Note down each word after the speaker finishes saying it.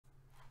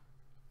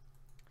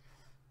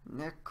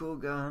猫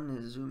が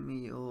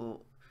鼠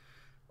を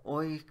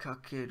追いか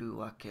ける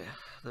訳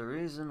The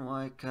reason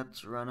why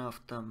cats run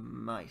after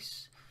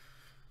mice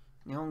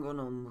日本語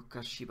の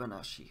昔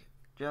話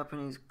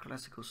Japanese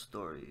classical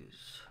stories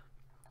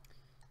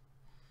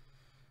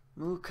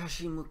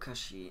昔々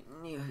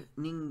に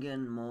人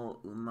間も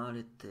生ま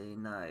れてい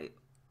ない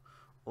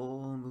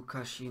大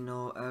昔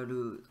のあ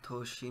る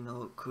年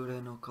の暮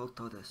れのこ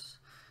とで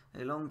す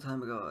A long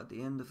time ago at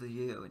the end of the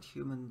year when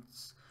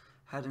humans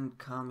hadn't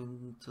come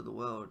into the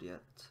world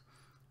yet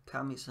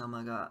神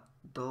様が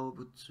動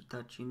物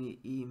たちに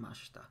言いま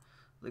した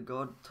The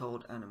God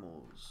told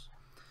animals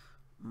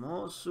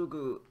もうす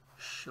ぐ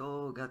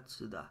正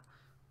月だ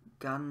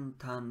元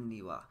旦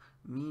には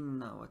みん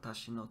な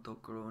私のと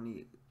ころ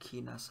に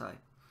来なさい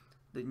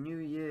The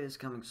new year is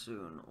coming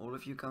soon All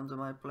of you come to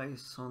my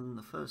place on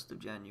the 1st of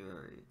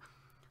January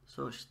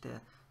そして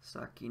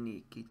先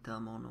に来た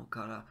者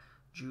から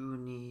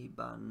12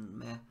番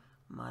目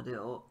まで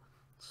を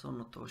そ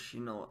の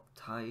年の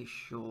大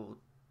正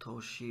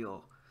年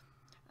を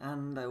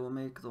And I will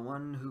make the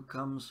one who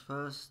comes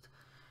first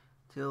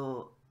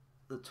till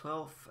the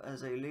 12th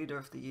as a leader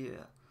of the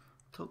year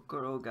とこ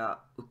ろ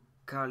がうっ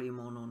かり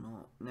者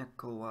の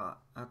猫は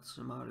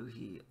集まる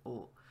日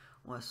を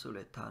忘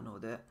れたの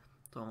で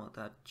友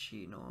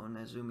達の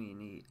ネズミ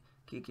に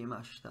聞き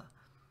ました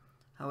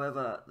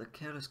However, the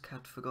careless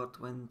cat forgot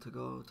when to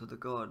go to the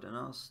god and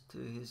asked to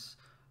his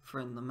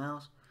friend the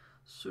mouse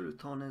する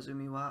とネズ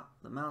ミは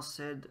The mouse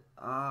said,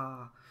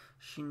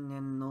 新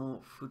年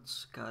の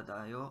2日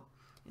だよ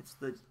It's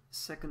the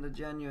 2nd of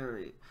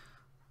January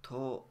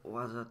と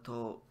わざ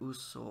と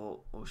嘘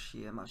を教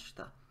えまし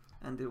た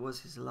And it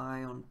was his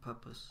lie on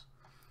purpose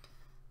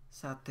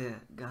さて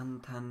元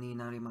旦に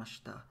なりま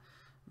した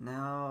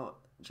Now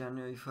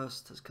January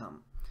 1st has come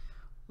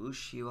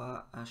牛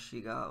は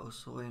足が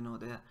遅いの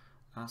で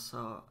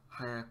朝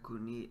早く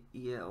に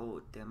家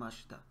を出ま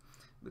した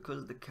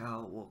Because the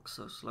cow walked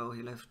so slow,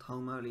 he left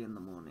home early in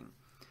the morning.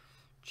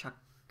 ちゃっ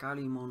か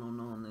り者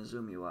のネズ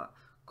ミは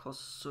こっ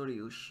そり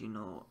牛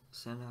の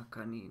背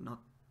中に乗っ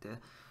て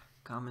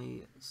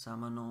神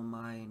様の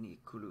前に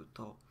来る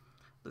と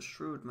The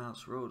shrewd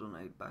mouse rode on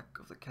the back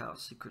of the cow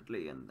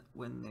secretly, and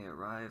when they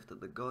arrived at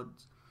the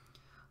gods,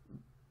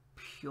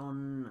 ぴょ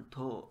ん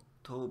と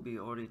飛び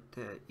降り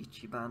て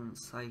一番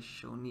最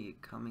初に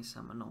神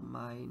様の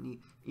前に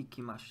行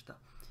きました。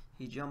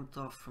He jumped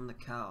off from the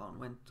cow and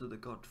went to the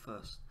god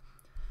first.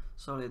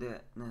 それ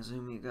でネズ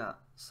ミが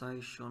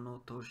最初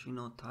の年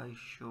の大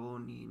将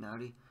にな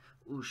り、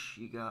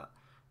牛が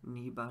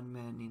2番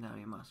目にな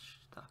りまし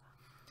た。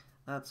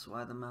That's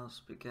why the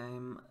mouse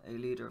became a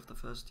leader of the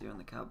first year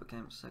and the cow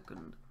became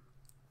second.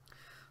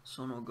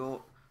 その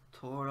後、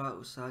トラ、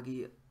ウサ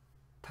ギ、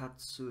タ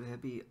ツ、ヘ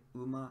ビ、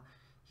馬、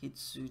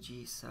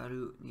羊、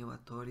猿、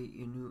鶏、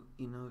犬、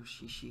イノ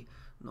シシ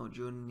の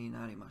順に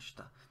なりまし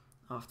た。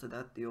After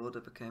that, the order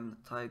became the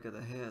tiger,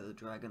 the hare, the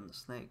dragon, the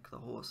snake, the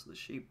horse, the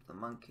sheep, the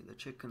monkey, the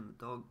chicken,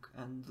 the dog,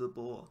 and the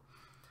boar.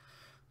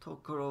 と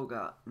ころ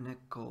が、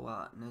猫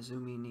はネズ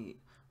ミに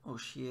教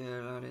え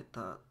られ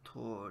た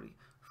通り、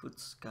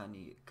2日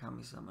に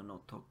神様の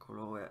とこ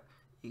ろへ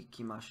行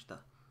きました。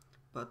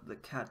But the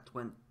cat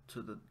went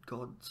to the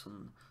gods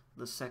on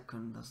the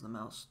second as the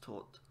mouse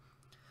taught.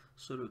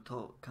 する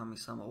と神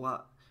様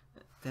は、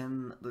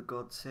Then the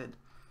god said,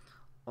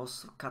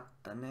 遅かっ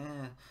た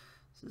ね。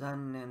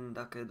残念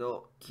だけ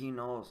ど、昨日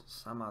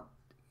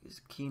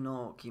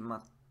決ま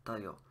った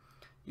よ。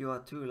You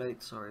are too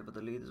late, sorry, but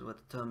the leaders were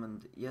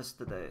determined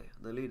yesterday.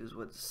 The leaders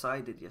were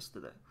decided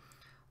yesterday.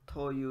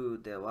 とい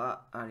うで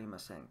はありま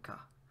せん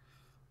か。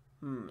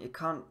It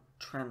can't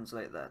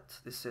translate that.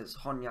 This says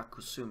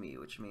honyaku sumi,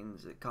 which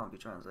means it can't be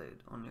translated.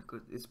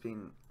 Honyaku, it's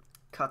been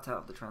cut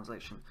out of the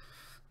translation.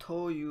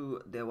 という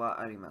で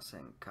はありま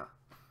せんか。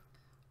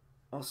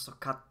遅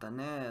かった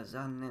ね。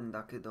残念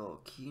だけ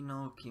ど、昨日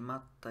決ま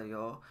った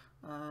よ。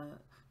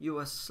You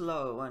were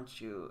slow,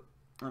 weren't you?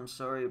 I'm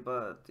sorry,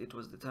 but it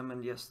was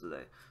determined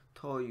yesterday.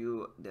 とい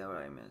うで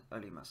はあ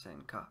りませ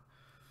んか。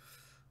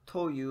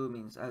という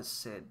means as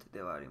said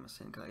ではありま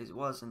せんか。It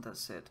wasn't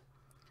as said.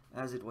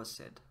 As it was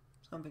said.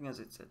 Something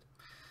as it said.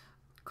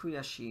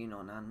 悔しい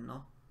のなん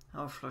の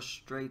How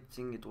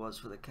frustrating it was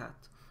for the cat.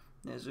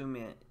 ネズ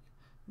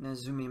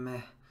ミ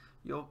め、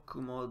よく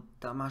も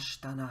騙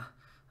したな。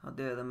How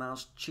dare the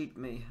mouse cheat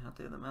me? How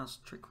dare the mouse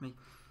trick me?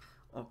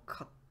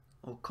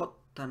 怒っ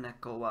た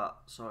猫は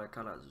それ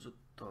からずっ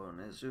と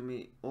ネズ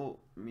ミを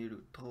見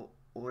ると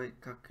追い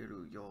かけ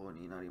るよう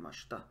になりま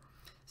した。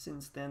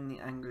Since then,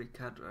 the angry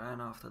cat ran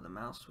after the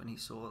mouse when he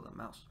saw the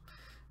mouse.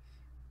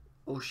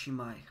 おし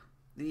まい。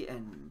The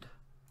end.